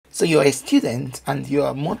So you're a student and you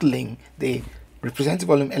are modeling the representative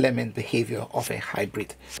volume element behavior of a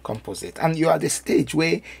hybrid composite, and you are at the stage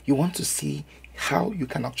where you want to see how you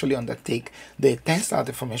can actually undertake the tensile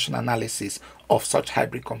deformation analysis of such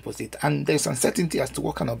hybrid composite. And there's uncertainty as to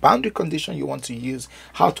what kind of boundary condition you want to use,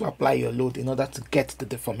 how to apply your load in order to get the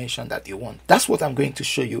deformation that you want. That's what I'm going to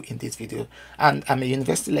show you in this video. And I'm a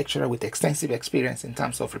university lecturer with extensive experience in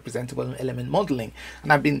terms of representative volume element modeling,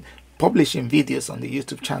 and I've been publishing videos on the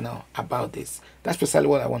YouTube channel about this. That's precisely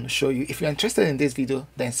what I want to show you. If you're interested in this video,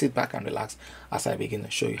 then sit back and relax as I begin to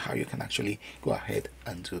show you how you can actually go ahead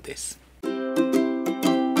and do this.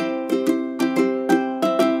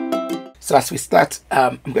 So as we start,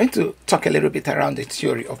 I'm going to talk a little bit around the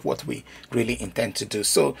theory of what we really intend to do.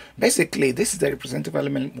 So basically, this is the representative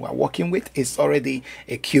element we're working with. It's already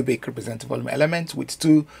a cubic representative volume element with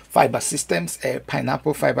two fiber systems, a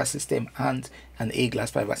pineapple fiber system and an A-glass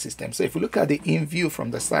fiber system. So if you look at the in view from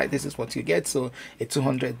the side, this is what you get. So a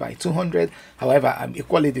 200 by 200. However, I'm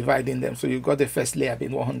equally dividing them. So you've got the first layer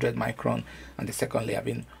being 100 micron and the second layer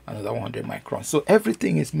being another 100 micron. So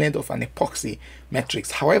everything is made of an epoxy matrix.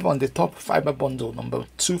 However, on the top fiber bundle, number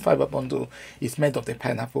 2 fiber bundle, is made of the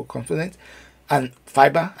pineapple component and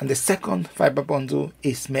fiber, and the second fiber bundle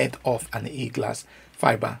is made of an A-glass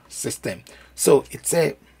fiber system. So it's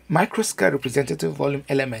a microscale representative volume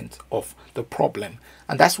element of the problem,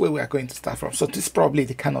 and that's where we are going to start from. So this is probably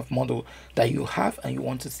the kind of model that you have and you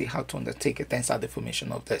want to see how to undertake a tensile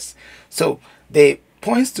deformation of this. So the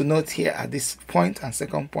points to note here are this point and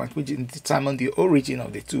second point, which determine the origin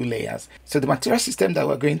of the two layers. So the material system that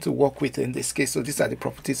we're going to work with in this case, so these are the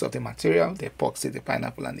properties of the material, the epoxy, the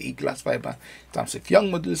pineapple and the E-glass fiber in terms of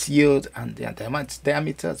Young modulus, yield, and their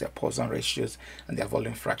diameters, their Poisson ratios, and their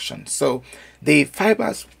volume fraction. So the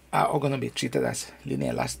fibers are all going to be treated as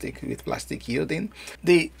linear elastic with plastic yielding.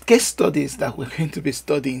 The case studies that we're going to be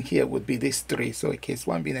studying here would be these three. So case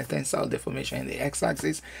 1 being a tensile deformation in the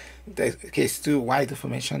x-axis, case 2 y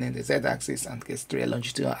deformation in the z-axis, and case 3 a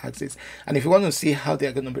longitudinal axis. And if you want to see how they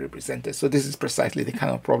are going to be represented, so this is precisely the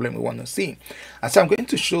kind of problem we want to see. And so I'm going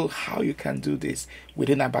to show how you can do this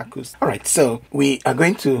within ABAQUS. All right, so we are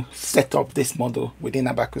going to set up this model within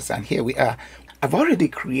ABAQUS, and here we are. I've already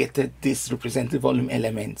created this representative volume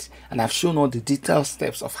element, and I've shown all the detailed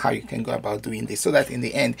steps of how you can go about doing this, so that in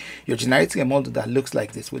the end you're generating a model that looks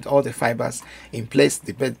like this with all the fibers in place,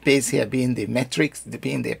 the base here being the matrix,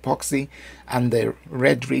 being the epoxy, and the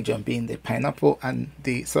red region being the pineapple, and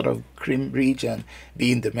the sort of cream region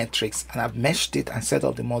being the matrix. And I've meshed it and set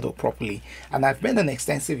up the model properly, and I've made an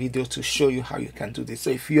extensive video to show you how you can do this. So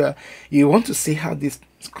if you want to see how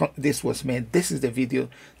this was made, this is the video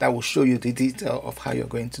that will show you the detail of how you're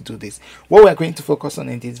going to do this. What we're going to focus on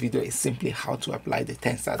in this video is simply how to apply the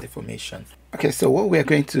tensile deformation. Okay, so what we're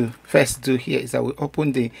going to first do here is that we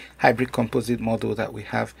open the hybrid composite model that we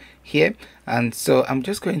have here, and so I'm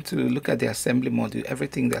just going to look at the assembly module.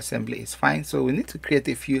 Everything the assembly is fine, so we need to create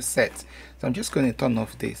a few sets. So I'm just going to turn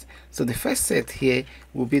off this. So the first set here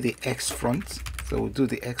will be the X front. So we'll do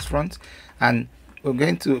the X front, and we're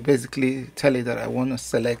going to basically tell it that I want to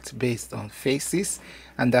select based on faces,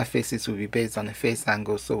 and that faces will be based on a face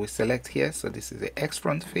angle. So we select here, so this is the X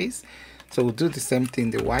front face. So we'll do the same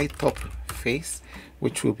thing, the Y top face,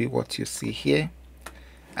 which will be what you see here,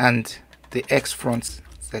 and the X front,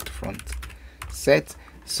 Z front set.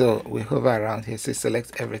 So we hover around here, so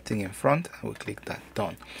select everything in front, and we click that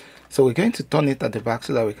done. So we're going to turn it at the back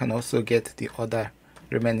so that we can also get the other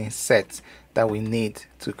remaining sets that we need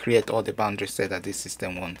to create all the boundary set that this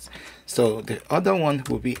system wants. So the other one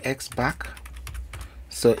will be X back.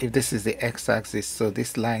 So if this is the X axis, so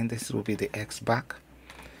this line, this will be the X back,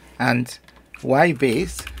 and Y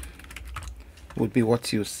base would be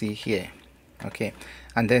what you see here. Okay,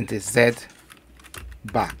 and then the Z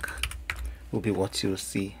back will be what you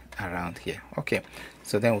see around here. Okay,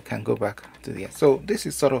 so then we can go back to the, so this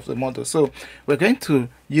is sort of the model. So we're going to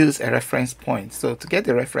use a reference point. So to get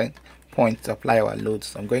the reference point to apply our loads,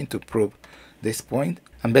 so I'm going to probe this point,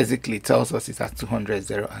 and basically it tells us it's at 200,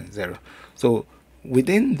 0 and 0. So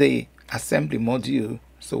within the assembly module,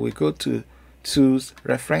 so we go to tools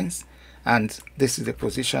reference, and this is the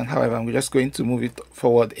position. However, we're just going to move it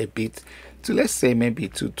forward a bit to, let's say, maybe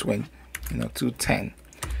 220, 210.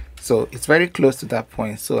 So it's very close to that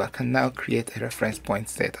point, so I can now create a reference point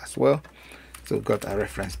set as well. So we've got a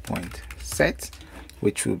reference point set,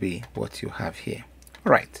 which will be what you have here.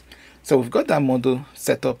 All right, so we've got that model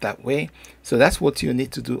set up that way. So that's what you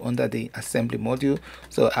need to do under the assembly module.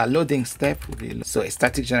 So our loading step will be, so a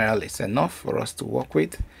static general is enough for us to work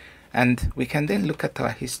with, and we can then look at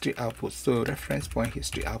our history output. So reference point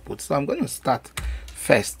history output. So I'm going to start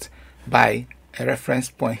first by a reference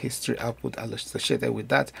point history output associated with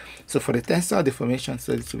that. So for the tensile deformation,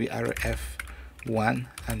 so this will be RF1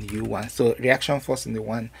 and U1. So reaction force in the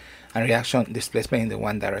one and reaction displacement in the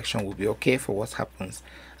one direction will be okay for what happens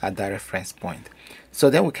at that reference point. So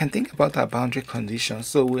then we can think about our boundary conditions.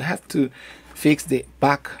 So we have to fix the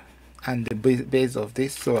back and the base of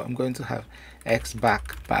this. So I'm going to have X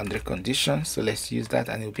back boundary condition. So let's use that,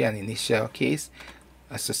 and it will be an initial case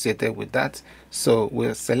associated with that. So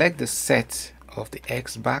we'll select the set of the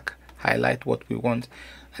X back, highlight what we want,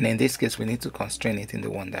 and in this case we need to constrain it in the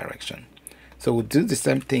one direction. So we'll do the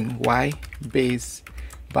same thing, Y base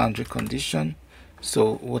boundary condition.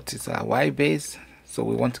 So what is our Y base? So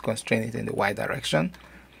we want to constrain it in the Y direction,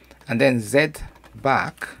 and then Z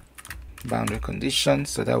back boundary condition.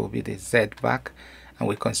 So that will be the Z back, and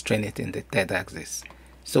we constrain it in the third axis.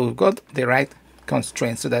 So we've got the right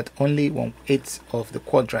constraint so that only 1/8 of the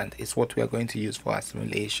quadrant is what we are going to use for our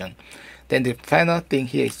simulation. Then the final thing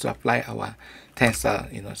here is to apply our tensile,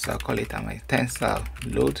 so I'll call it my tensile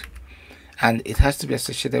load, and it has to be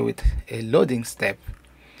associated with a loading step,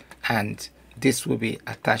 and this will be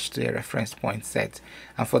attached to a reference point set.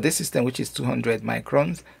 And for this system, which is 200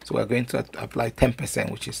 microns, so we're going to apply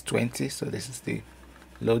 10%, which is 20. So this is the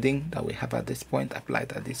loading that we have at this point,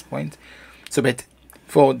 applied at this point. So but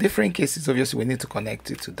for different cases, obviously we need to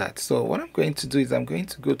connect it to that. So what I'm going to do is I'm going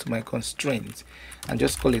to go to my constraint and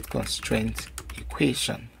just call it constraint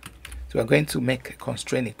equation. So we're going to make a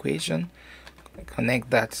constraint equation, connect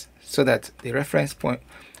that so that the reference point,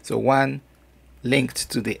 so one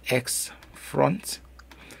linked to the X front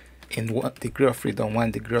in 1 degree of freedom,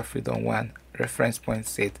 1 degree of freedom, 1 reference point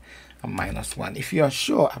set, and -1. If you are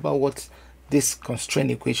sure about what this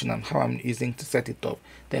constraint equation and how I'm using to set it up,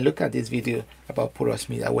 then look at this video about porous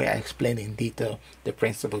media where I explain in detail the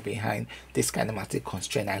principle behind this kinematic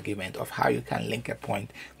constraint argument of how you can link a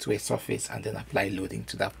point to a surface and then apply loading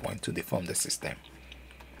to that point to deform the system.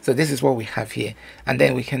 So this is what we have here, and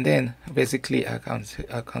then we can then basically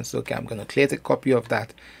okay, I'm going to create a copy of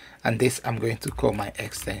that, and this I'm going to call my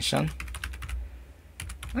XTension.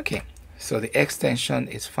 Okay, so the XTension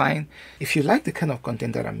is fine. If you like the kind of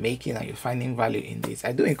content that I'm making and you're finding value in this,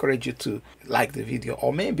 I do encourage you to like the video,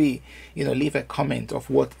 or maybe leave a comment of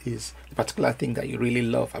what is the particular thing that you really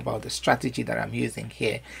love about the strategy that I'm using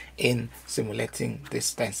here in simulating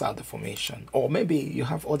this tensile deformation. Or maybe you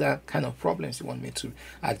have other kind of problems you want me to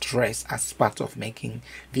address as part of making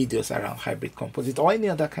videos around hybrid composite or any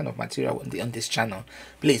other kind of material on this channel.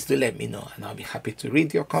 Please do let me know, and I'll be happy to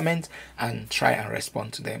read your comments and try and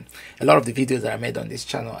respond to them. A lot of the videos that I made on this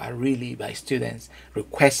channel are really by students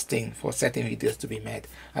requesting for certain videos to be made,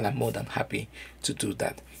 and I'm more than happy to do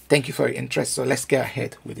that. Thank you for your interest. So let's get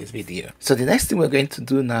ahead with this video. So the next thing we're going to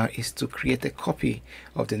do now is to create a copy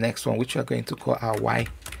of the next one, which we're going to call our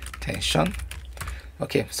YTension.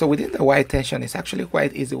 Okay, so within the YTension, it's actually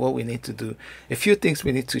quite easy what we need to do. A few things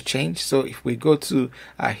we need to change. So if we go to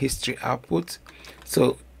our history output,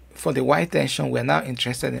 so for the YTension, we're now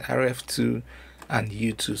interested in RF2 and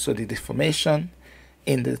U2. So the deformation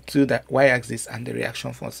in the y-axis and the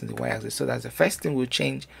reaction force in the y-axis. So that's the first thing we'll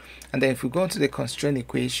change. And then if we go into the constraint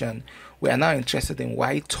equation, we are now interested in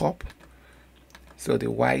y top. So the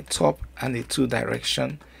y top and the 2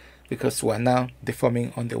 direction, because we're now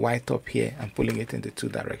deforming on the y top here and pulling it in the 2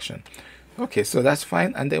 direction. Okay, so that's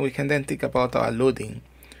fine. And then we can then think about our loading.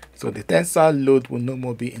 So the tensile load will no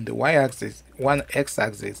more be in the y-axis, one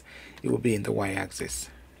x-axis, it will be in the y-axis.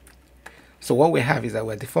 So what we have is that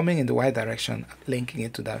we're deforming in the y direction, linking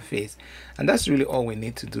it to that face, and that's really all we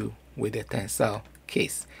need to do with the tensile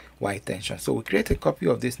case, YTension. So we create a copy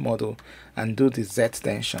of this model and do the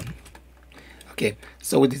ZTension. Okay,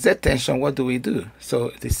 so with the ZTension, what do we do?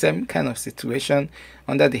 So the same kind of situation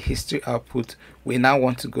under the history output, we now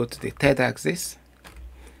want to go to the third axis.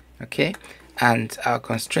 Okay, and our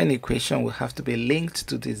constraint equation will have to be linked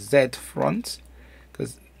to the Z front,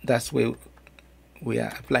 because that's where we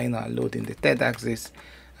are applying our load in the third axis,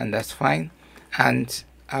 and that's fine. And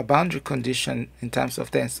our boundary condition in terms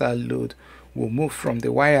of tensile load will move from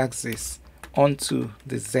the y-axis onto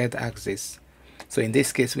the z-axis. So in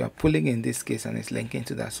this case, we are pulling in this case, and it's linking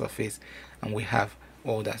to that surface, and we have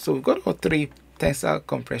all that. So we've got all 3 tensile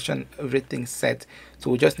compression, everything set.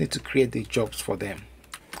 So we just need to create the jobs for them.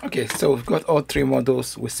 Okay, so we've got all 3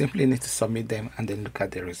 models. We simply need to submit them and then look at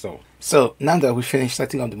the result. So now that we finished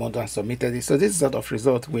setting up the model and submitted it, so this is sort of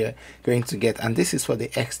result we're going to get, and this is for the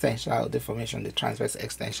extensile deformation, the transverse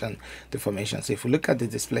extension deformation. So if we look at the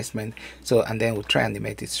displacement, so and then we'll try and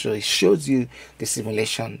animate it, so it shows you the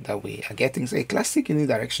simulation that we are getting. So a classic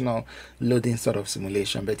unidirectional loading sort of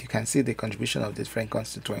simulation, but you can see the contribution of different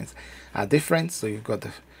constituents are different. So you've got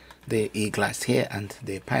the the e-glass here and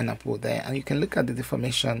the pineapple there, and you can look at the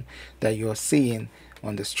deformation that you're seeing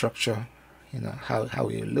on the structure, you know, how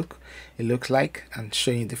it looks like, and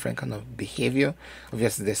showing different kind of behavior.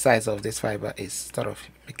 Obviously the size of this fiber is sort of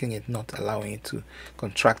making it not allowing it to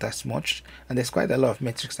contract as much, and there's quite a lot of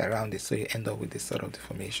matrix around it, so you end up with this sort of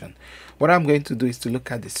deformation. What I'm going to do is to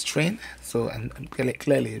look at the strain. So, and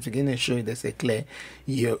clearly it's beginning to show you there's a clear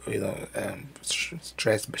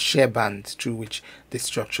stress shear band through which the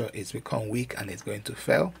structure is become weak and it's going to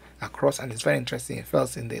fail across. And it's very interesting, it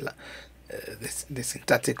fails in the the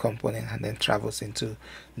synthetic component and then travels into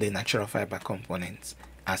the natural fiber components,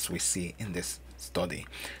 as we see in this study.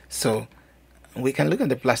 So we can look at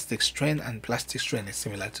the plastic strain, and plastic strain is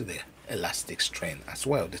similar to the elastic strain as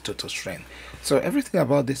well, the total strain. So everything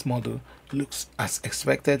about this model looks as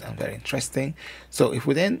expected and very interesting. So if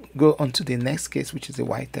we then go on to the next case, which is the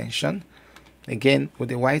YTension, again with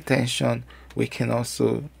the YTension we can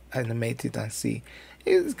also animate it and see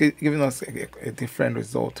it's giving us a different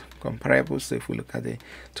result comparable. So if we look at the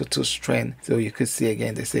total strain, so you could see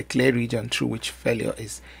again there's a clear region through which failure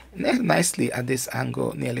is nicely at this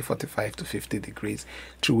angle, nearly 45 to 50 degrees,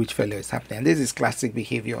 through which failure is happening. And this is classic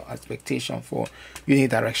behavior expectation for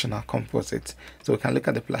unidirectional composites. So we can look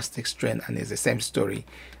at the plastic strain, and it's the same story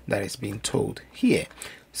that is being told here.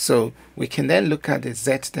 So we can then look at the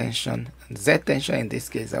ZTension. ZTension in this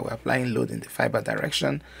case that we're applying load in the fiber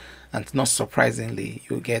direction, and not surprisingly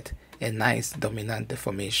you get a nice dominant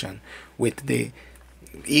deformation with the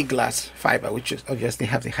e-glass fiber, which is obviously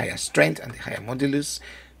have the higher strength and the higher modulus,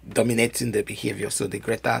 dominating the behavior. So the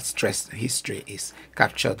greater stress history is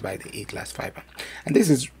captured by the e-glass fiber. And this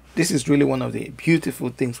is really one of the beautiful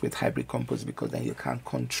things with hybrid composites, because then you can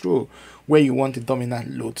control where you want the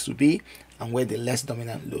dominant load to be and where the less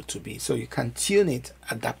dominant load to be. So you can tune it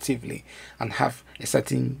adaptively and have a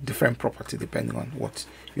certain different property depending on what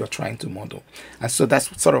you're trying to model. And so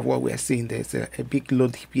that's sort of what we're seeing. There's a big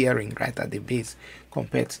load bearing right at the base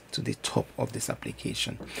compared to the top of this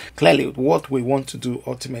application. Clearly what we want to do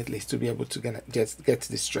ultimately is to be able to just get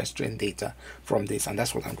the stress strain data from this, and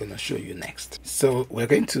that's what I'm going to show you next. So we're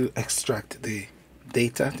going to extract the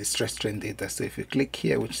data, the stress strain data. So if you click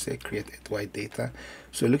here which say create white data,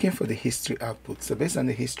 so looking for the history output. So based on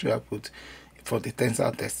the history output for the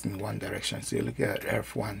tensile test in one direction, so you're looking at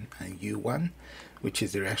F1 and U1, which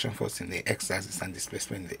is the reaction force in the x-axis and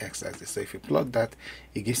displacement in the x-axis. So if you plug that,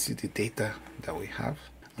 it gives you the data that we have,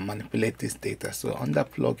 and manipulate this data. So under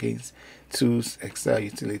plugins, tools, Excel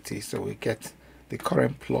utilities, so we get the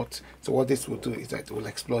current plot. So what this will do is that it will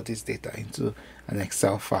export this data into an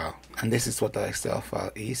Excel file, and this is what our Excel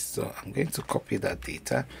file is. So I'm going to copy that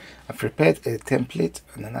data. I've prepared a template,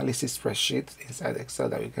 an analysis spreadsheet inside Excel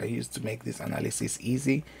that we can use to make this analysis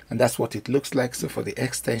easy, and that's what it looks like. So for the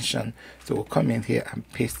XTension, so we'll come in here and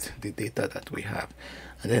paste the data that we have,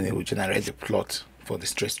 and then it will generate the plot for the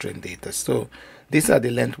stress strain data. So these are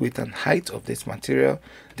the length, width and height of this material.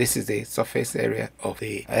 This is the surface area of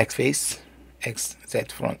the X face, X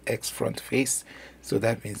front face. So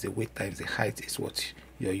that means the width times the height is what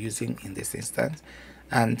you're using in this instance,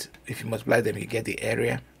 and if you multiply them you get the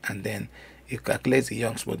area, and then you calculate the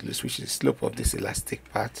Young's modulus, which is the slope of this elastic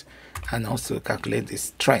part, and also calculate the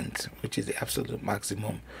strength, which is the absolute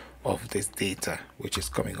maximum of this data, which is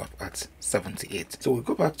coming up at 78. So we'll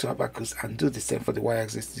go back to ABAQUS and do the same for the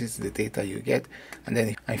y-axis. This is the data you get, and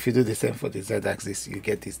then if you do the same for the z-axis you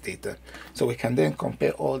get this data. So we can then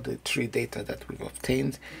compare all the three data that we've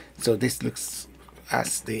obtained. So this looks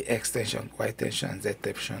as the XTension, YTension and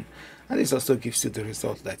ZTension, and this also gives you the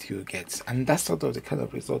result that you get. And that's sort of the kind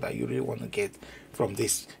of result that you really want to get from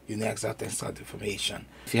this uniaxial tensile deformation.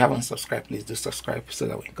 If you haven't subscribed, please do subscribe, so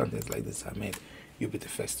that when contents like this are made, you'll be the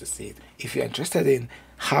first to see it. If you're interested in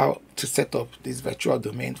how to set up this virtual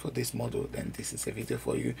domain for this model, then this is a video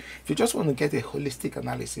for you. If you just want to get a holistic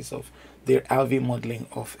analysis of the RV modeling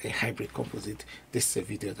of a hybrid composite, this is a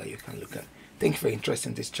video that you can look at. Thank you for your interest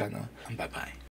in this channel, and bye bye.